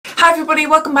Hi everybody,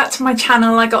 welcome back to my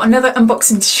channel. I got another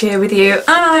unboxing to share with you, and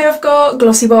I have got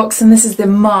Glossybox, and this is the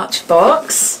March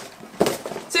box.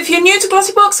 So if you're new to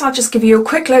Glossybox, I'll just give you a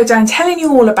quick lowdown telling you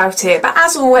all about it. But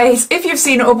as always, if you've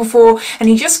seen it all before and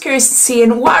you're just curious to see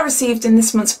what I received in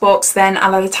this month's box, then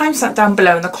I'll add a timestamp down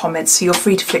below in the comments so you're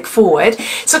free to flick forward.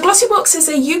 So Glossybox is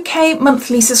a UK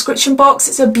monthly subscription box.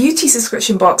 It's a beauty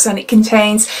subscription box, and it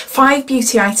contains 5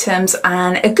 beauty items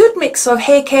and a good mix of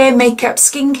hair care, makeup,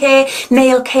 skincare,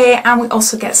 nail care, and we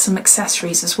also get some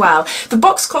accessories as well. The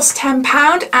box costs £10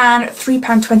 and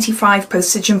 £3.25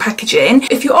 postage and packaging.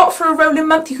 If you opt for a rolling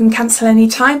month, you can cancel any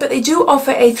time, but they do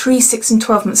offer a 3, 6 and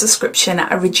 12 month subscription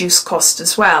at a reduced cost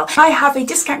as well. I have a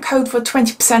discount code for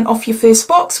 20% off your first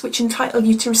box, which entitle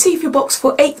you to receive your box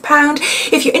for £8.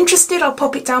 If you're interested, I'll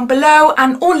pop it down below,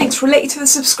 and all links related to the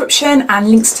subscription and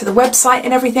links to the website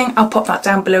and everything, I'll pop that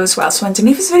down below as well. So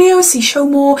underneath this video, see show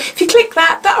more. If you click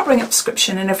that, that'll bring up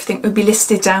subscription and everything will be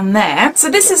listed down there. So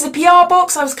this is the PR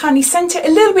box. I was kindly sent it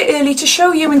a little bit early to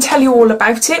show you and tell you all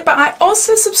about it, but I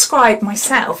also subscribe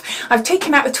myself. I've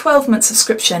taken out a 12-month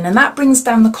subscription, and that brings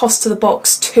down the cost of the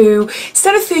box to,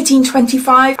 instead of £13.25,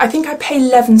 I think I pay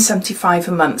 £11.75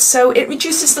 a month. So it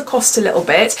reduces the cost a little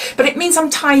bit, but it means I'm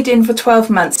tied in for 12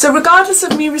 months. So regardless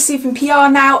of me receiving PR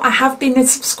now, I have been a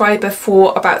subscriber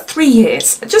for about 3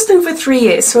 years, just over 3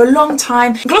 years, so a long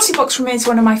time. Glossybox remains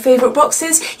one of my favourite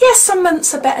boxes. Yes, some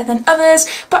months are better than others,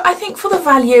 but I think for the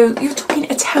value, you're talking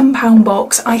a £10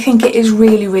 box, I think it is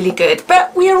really, really good.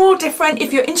 But we are all different.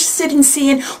 If you're interested in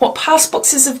seeing what past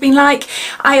boxes have been like,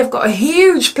 I have got a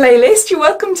huge playlist. You're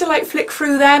welcome to flick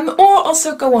through them, or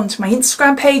also go on to my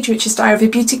Instagram page, which is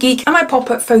Diaryofabeautygeek, and I pop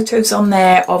up photos on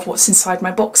there of what's inside my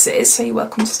boxes, so you're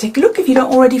welcome to take a look if you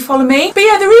don't already follow me. But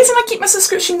yeah, the reason I keep my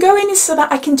subscription going is so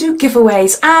that I can do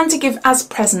giveaways and to give as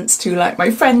presents to my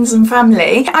friends and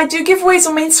family. I do giveaways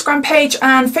on my Instagram page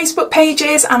and Facebook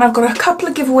pages, and I've got a couple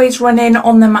of giveaways running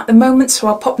on them at the moment, so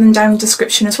I'll pop them down in the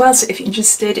description as well, so if you're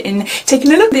interested in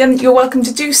taking a look, then you're welcome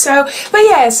to do so. But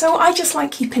yeah, so I just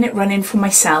like keeping it running for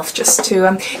myself, just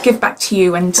to give back to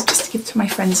you and just to give to my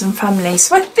friends and family.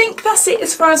 So I think that's it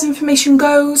as far as information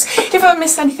goes. If I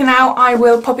missed anything out, I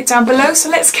will pop it down below. So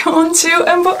let's get on to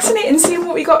unboxing it and seeing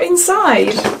what we got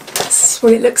inside. That's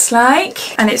what it looks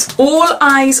like, and it's all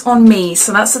eyes on me,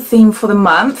 so that's the theme for the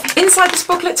month. Inside this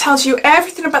booklet tells you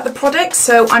everything about the product,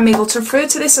 so I'm able to refer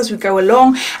to this as we go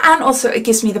along, and also it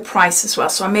gives me the price as well,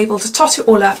 so I'm able to tot it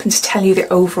all up and to tell you the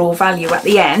overall value at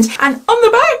the end. And on the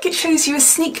back it shows you a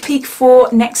sneak peek for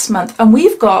next month, and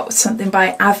we've got something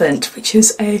by Avant, which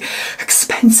is a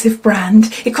expensive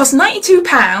brand. It costs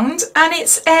 £92, and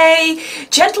it's a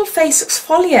gentle face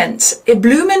exfoliant. It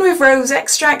blooming with rose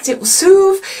extract. It will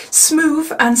soothe,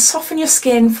 smooth and soften your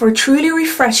skin for a truly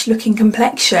refreshed looking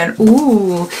complexion.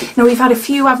 Ooh, now we've had a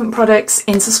few Avant products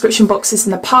in subscription boxes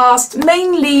in the past,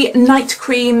 mainly night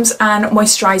creams and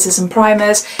moisturizers and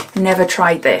primers. Never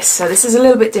tried this, so this is a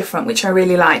little bit different, which I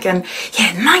really like. And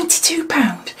yeah,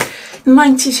 £92.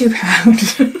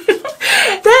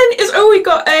 Then we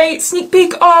got a sneak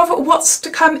peek of what's to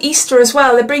come Easter as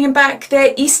well. They're bringing back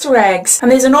their Easter eggs,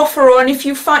 and there's an offer on if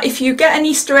you get an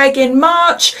Easter egg in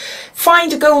March,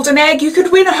 find a golden egg, you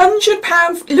could win a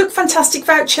 £100 Look Fantastic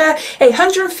voucher, a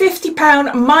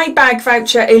 £150 My Bag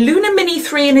voucher, a Luna Mini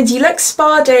 3 and a deluxe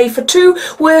spa day for 2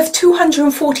 worth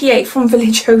 £248 from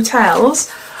Village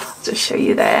Hotels. I'll just show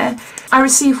you there. I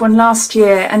received one last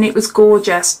year and it was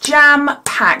gorgeous,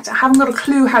 jam-packed. I haven't got a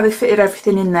clue how they fitted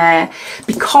everything in there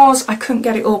because I couldn't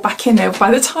get it all back in there by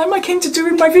the time I came to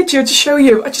doing my video to show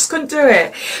you. I just couldn't do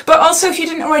it. But also, if you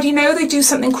didn't already know, they do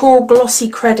something called Glossy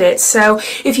Credits. So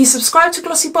if you subscribe to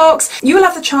Glossybox, you will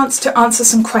have the chance to answer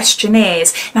some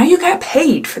questionnaires. Now you get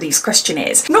paid for these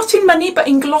questionnaires, not in money but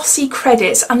in Glossy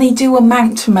Credits, and they do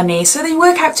amount to money. So they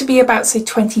work out to be about, say,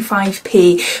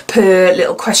 25p per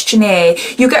little questionnaire.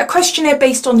 You get a questionnaire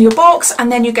based on your box,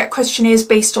 and then you get questionnaires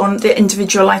based on the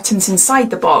individual items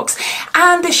inside the box,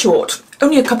 and they're short,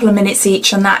 only a couple of minutes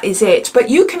each, and that is it. But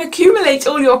you can accumulate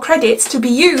all your credits to be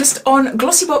used on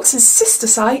Glossybox's sister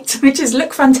site, which is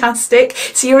Look Fantastic,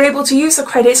 so you're able to use the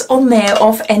credits on there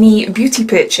of any beauty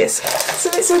purchase.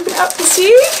 So let's open it up and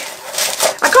see.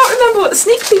 I can't remember what the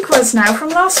sneak peek was now from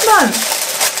last month.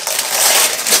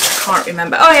 I can't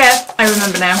remember. Oh yeah, I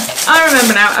remember now.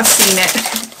 I've seen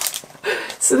it.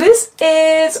 So this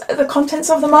is the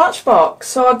contents of the March box.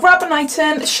 So I'll grab an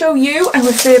item, show you and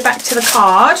refer back to the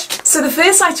card. So the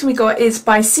first item we got is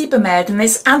by Sebamed, and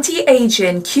it's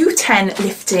Anti-Aging Q10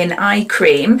 Lifting Eye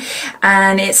Cream,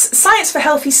 and it's science for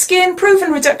healthy skin,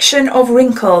 proven reduction of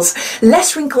wrinkles,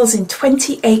 less wrinkles in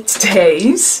 28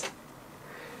 days.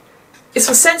 It's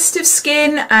for sensitive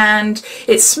skin, and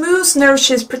it smooths,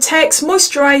 nourishes, protects,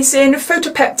 moisturising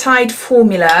photopeptide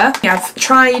formula. I've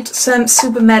tried some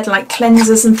Supermed like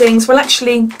cleansers and things. Well,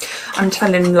 actually, I'm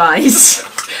telling lies.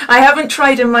 I haven't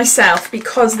tried them myself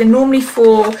because they're normally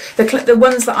for the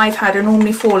ones that I've had are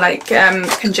normally for like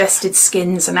congested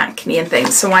skins and acne and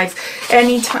things. So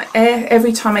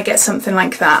every time I get something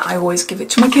like that, I always give it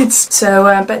to my kids.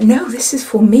 So, but no, this is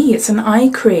for me. It's an eye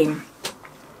cream.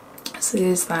 So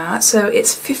there's that. So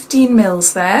it's 15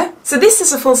 mils there. So this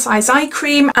is a full-size eye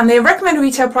cream, and the recommended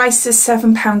retail price is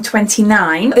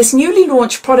 £7.29. This newly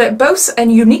launched product boasts a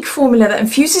unique formula that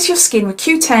infuses your skin with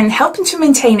Q10, helping to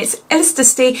maintain its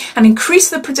elasticity and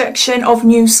increase the production of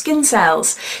new skin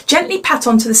cells. Gently pat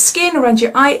onto the skin around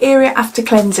your eye area after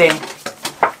cleansing.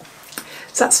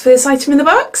 So that's the first item in the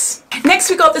box. Next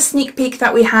we got the sneak peek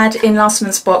that we had in last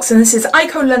month's box, and this is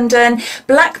Ico London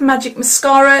Black Magic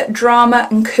Mascara Drama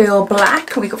and Curl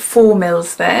Black. We got 4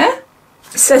 mils there.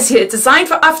 It says here, designed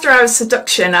for after hours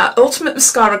seduction, our ultimate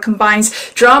mascara combines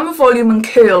drama, volume and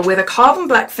curl with a carbon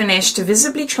black finish to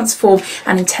visibly transform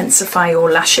and intensify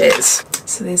your lashes.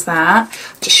 So there's that.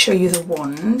 I'll just show you the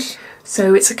wand.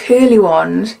 So it's a curly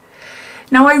wand.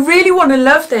 Now I really want to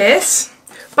love this,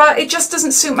 but it just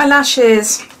doesn't suit my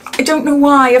lashes. I don't know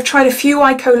why. I've tried a few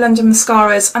Ico London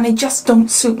mascaras and they just don't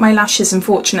suit my lashes,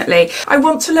 unfortunately. I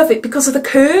want to love it because of the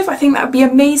curve. I think that would be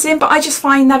amazing, but I just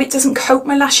find that it doesn't coat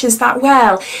my lashes that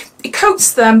well. It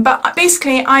coats them, but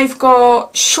basically I've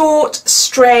got short,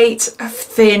 straight,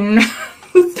 thin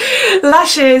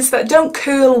lashes that don't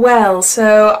curl well,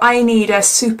 so I need a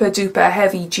super duper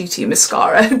heavy duty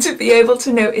mascara to be able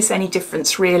to notice any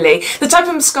difference, really. The type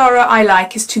of mascara I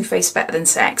like is Too Faced Better Than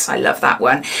Sex. I love that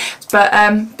one, but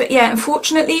yeah,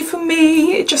 unfortunately for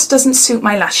me it just doesn't suit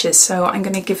my lashes, so I'm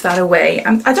going to give that away.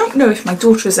 I don't know if my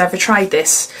daughter has ever tried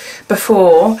this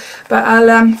before, but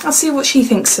I'll see what she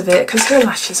thinks of it, because her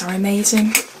lashes are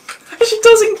amazing. She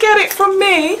doesn't get it from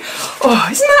me. Oh,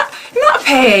 isn't that a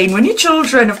pain when your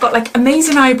children have got like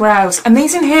amazing eyebrows,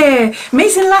 amazing hair,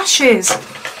 amazing lashes?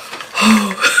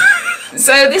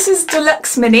 So this is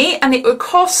Deluxe Mini, and it will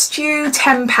cost you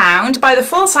 £10. By the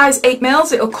full size 8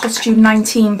 mils, it will cost you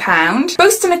 £19.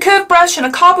 Boasting a curved brush and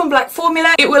a carbon black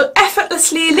formula, it will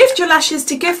effortlessly lift your lashes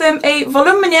to give them a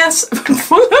voluminous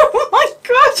oh my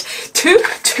god,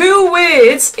 two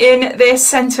words in this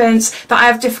sentence that I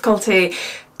have difficulty.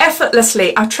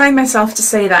 Effortlessly, I've trained myself to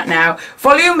say that now.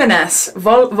 Voluminous,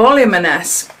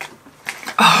 voluminous.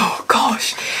 Oh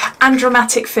gosh. And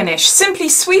dramatic finish. Simply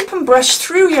sweep and brush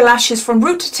through your lashes from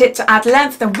root to tip to add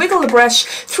length, then wiggle the brush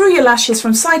through your lashes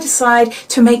from side to side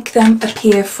to make them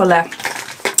appear fuller.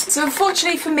 So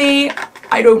unfortunately for me,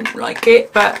 I don't like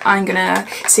it, but I'm gonna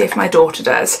see if my daughter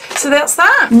does. So that's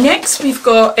that. Next we've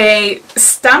got a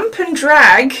Stamp and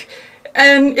Drag,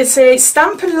 and it's a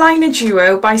Stamp and Liner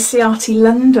Duo by CRT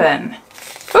London.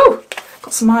 Oh,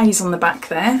 got some eyes on the back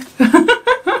there.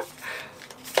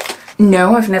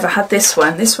 No, I've never had this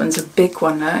one. This one's a big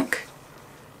one, look.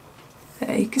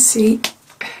 There you can see.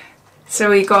 So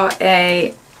we got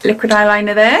a liquid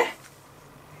eyeliner there.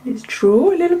 Let's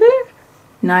draw a little bit.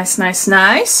 Nice, nice,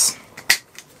 nice.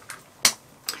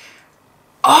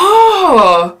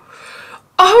 Oh!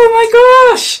 Oh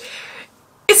my gosh!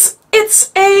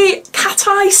 It's a cat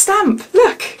eye stamp.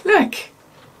 Look, look.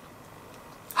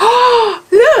 Oh,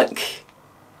 look.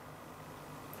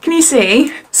 Can you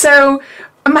see? So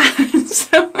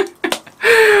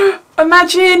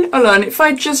imagine, hold on, if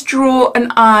I just draw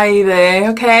an eye there,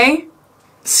 okay?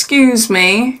 Excuse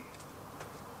me.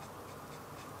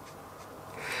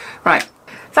 Right,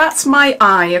 that's my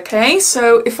eye, okay?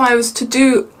 So if I was to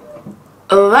do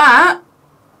that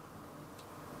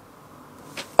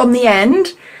on the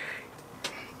end,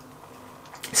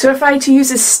 so if I had to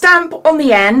use a stamp on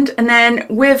the end and then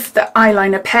with the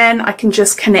eyeliner pen I can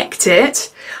just connect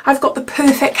it, I've got the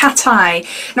perfect cat eye.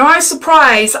 Now I was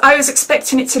surprised. I was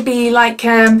expecting it to be like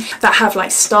that have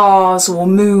like stars or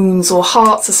moons or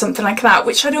hearts or something like that,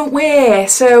 which I don't wear.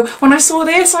 So when I saw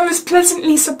this I was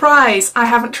pleasantly surprised. I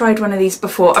haven't tried one of these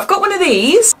before. I've got one of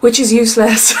these, which is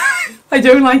useless. I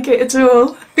don't like it at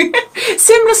all.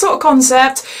 Similar sort of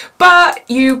concept, but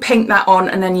you paint that on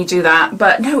and then you do that.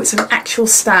 But no, it's an actual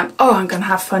stamp. Oh, I'm going to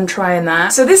have fun trying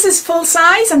that. So this is full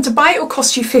size, and to buy it will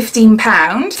cost you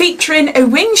 £15. Featuring a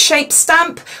wing-shaped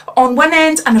stamp on one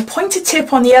end and a pointed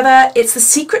tip on the other. It's the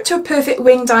secret to a perfect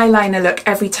winged eyeliner look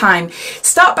every time.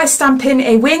 Start by stamping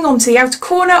a wing onto the outer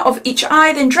corner of each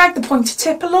eye, then drag the pointed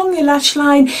tip along your lash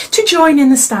line to join in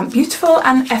the stamp. Beautiful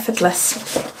and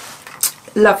effortless.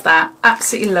 Love that,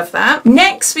 absolutely love that.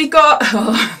 Next we got,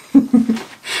 oh,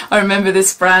 I remember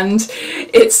this brand.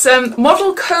 It's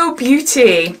Model Co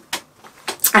Beauty.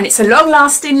 And it's a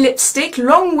long-lasting lipstick,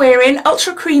 long-wearing,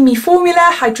 ultra-creamy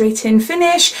formula, hydrating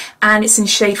finish, and it's in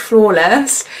shade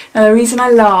Flawless. Now, the reason I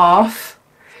laugh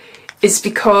is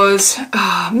because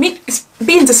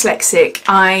being dyslexic,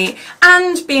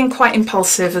 and being quite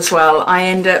impulsive as well, I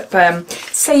end up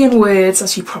saying words,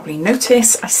 as you probably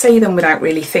notice, I say them without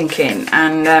really thinking,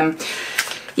 and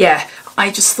yeah, I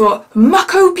just thought,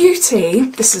 Mucko Beauty,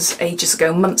 this is ages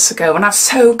ago, months ago, and I was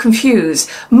so confused.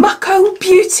 Mucko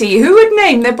Beauty, who would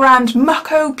name their brand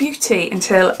Mucko Beauty?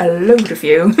 Until a load of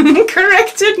you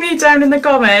corrected me down in the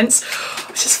comments.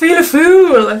 I just feel a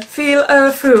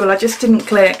fool, I just didn't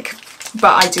click.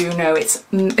 But I do know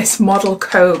it's Model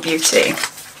Co Beauty.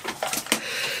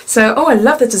 So, oh, I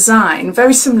love the design,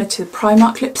 very similar to the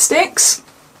Primark lipsticks.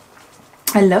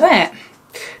 I love it.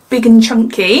 Big and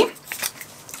chunky.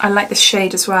 I like this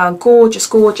shade as well. Gorgeous,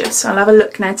 gorgeous. I'll have a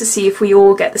look now to see if we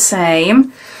all get the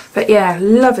same. But yeah,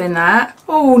 loving that.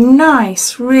 Oh,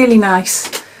 nice. Really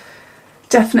nice.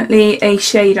 Definitely a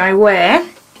shade I wear.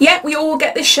 Yeah, we all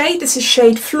get this shade. This is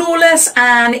shade Flawless,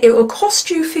 and it will cost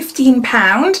you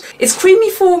 £15. It's creamy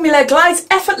formula, glides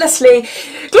effortlessly.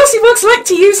 Glossybox like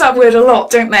to use that word a lot,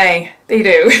 don't they? They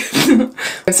do.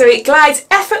 So it glides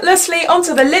effortlessly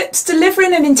onto the lips,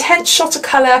 delivering an intense shot of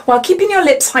colour while keeping your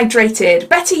lips hydrated.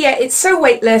 Better yet, it's so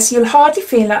weightless you'll hardly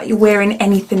feel like you're wearing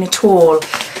anything at all.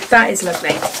 That is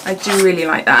lovely. I do really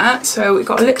like that. So we've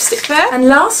got a lipstick there. And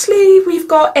lastly, we've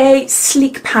got a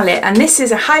sleek palette. And this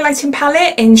is a highlighting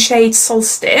palette in shade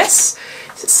Solstice.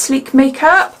 It's sleek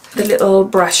makeup. The little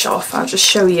brush off, I'll just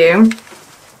show you.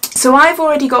 So I've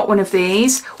already got one of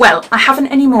these. Well, I haven't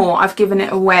anymore. I've given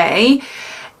it away.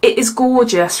 It is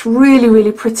gorgeous, really,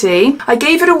 really pretty. I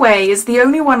gave it away as the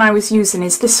only one I was using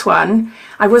is this one.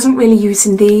 I wasn't really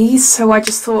using these, so I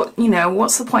just thought, you know,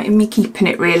 what's the point in me keeping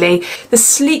it really? The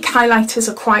sleek highlighters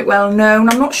are quite well known.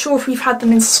 I'm not sure if we've had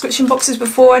them in subscription boxes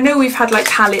before. I know we've had like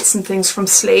palettes and things from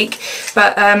Sleek,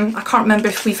 but I can't remember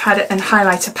if we've had a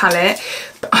highlighter palette.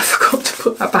 But I forgot to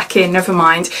put that back in, never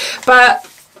mind. But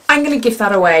I'm going to give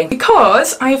that away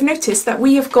because I have noticed that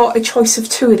we have got a choice of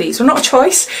two of these. Well, not a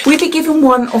choice, we've been given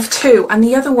one of two and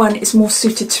the other one is more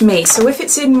suited to me. So if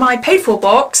it's in my paid for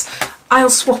box, I'll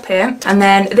swap it, and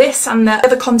then this and the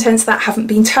other contents that haven't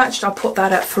been touched, I'll put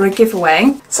that up for a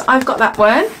giveaway. So I've got that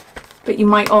one, but you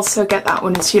might also get that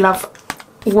one, so you'll have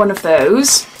one of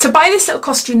those. To buy this, it'll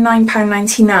cost you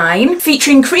 £9.99,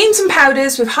 featuring creams and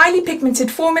powders with highly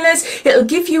pigmented formulas. It'll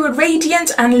give you a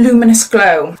radiant and luminous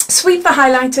glow. Sweep the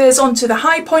highlighters onto the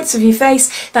high points of your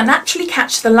face that naturally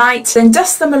catch the light, then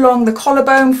dust them along the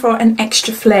collarbone for an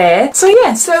extra flare. So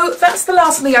yeah, so that's the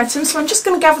last of the items. So I'm just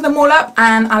going to gather them all up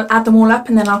and I'll add them all up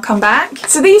and then I'll come back.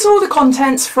 So these are all the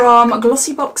contents from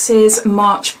Glossybox's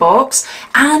March box,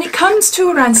 and it comes to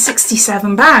around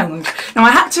 £67. Now I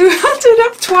had to add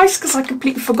it up twice because I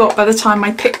completely forgot by the time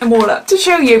I picked them all up to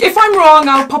show you. If I'm wrong,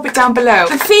 I'll pop it down below.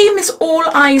 The theme is all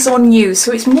eyes on you,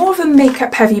 so it's more of a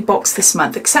makeup heavy box this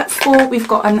month, except for we've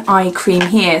got an eye cream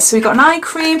here. So we've got an eye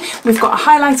cream, we've got a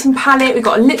highlighting palette, we've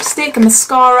got a lipstick, a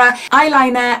mascara,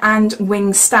 eyeliner and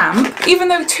wing stamp. Even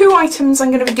though two items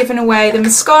I'm going to be giving away, the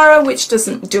mascara, which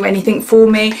doesn't do anything for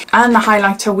me, and the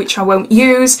highlighter, which I won't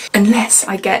use unless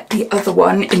I get the other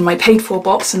one in my paid for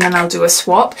box, and then I'll do a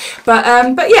swap.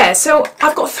 But yeah, so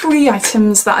I've got three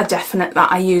items that are definite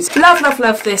that I use. Love, love,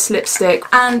 love this lipstick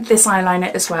and this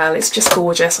eyeliner as well. It's just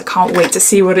gorgeous. I can't wait to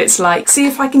see what it's like. See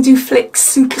if I can do flicks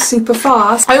super, super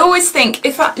fast. I always think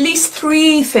if at least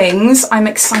three things I'm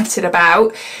excited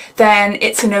about, then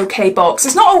it's an okay box.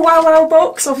 It's not a wow wow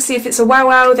box. Obviously, if it's a wow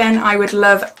wow, then I would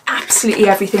love absolutely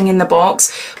everything in the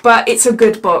box, but it's a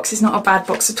good box. It's not a bad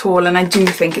box at all, and I do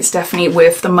think it's definitely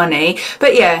worth the money.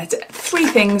 But yeah, three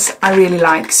things I really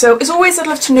like. So as always, I'd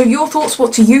love to know your thoughts.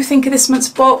 What do you think of this month's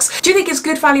box? Do you think it's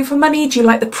good value for money? Do you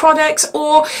like the products?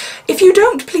 Or if you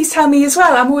don't, please tell me as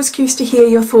well. I'm always curious to hear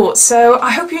your thoughts. So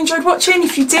I hope you enjoyed watching.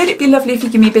 If you did, it'd be lovely if you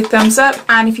give me a big thumbs up,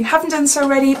 and if you haven't done so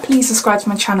already, please subscribe to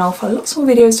my channel for lots more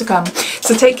videos to come.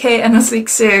 So take care and I'll speak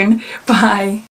soon. Bye.